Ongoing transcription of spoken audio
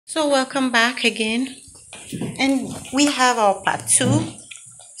So welcome back again, and we have our part 2.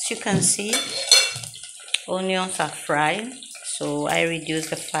 As you can see, onions are fried, so I reduce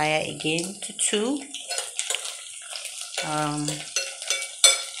the fire again to 2.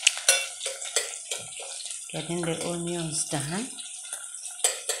 Getting the onions done,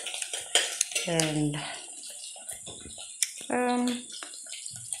 and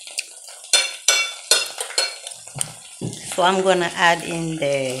so I'm gonna add in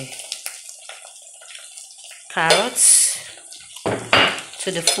the carrots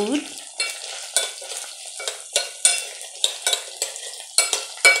to the food.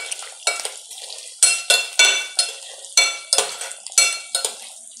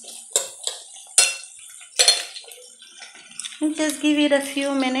 And just give it a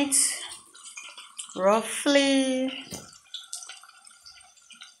few minutes, roughly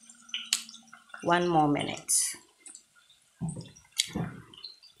 1 more minute.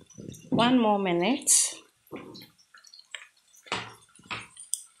 1 more minute.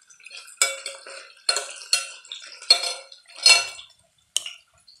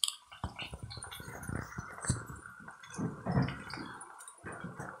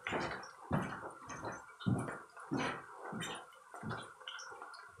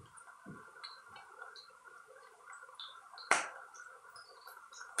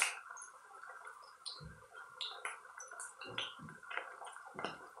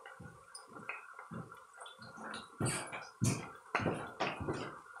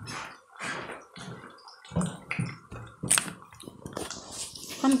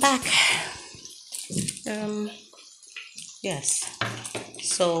 I'm back. Yes,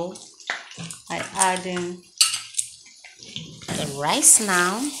 so I add in the rice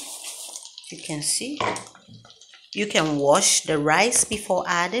now. You can see, you can wash the rice before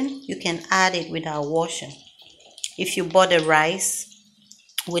adding. You can add it without washing. If you bought the rice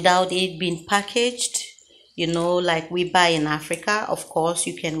without it being packaged, like we buy in Africa, of course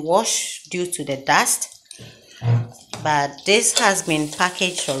you can wash due to the dust, but this has been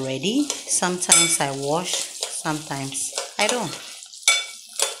packaged already. Sometimes I wash, sometimes I don't.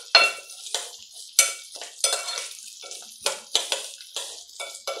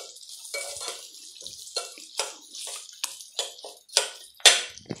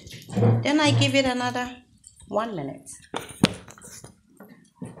 Then I give it another 1 minute.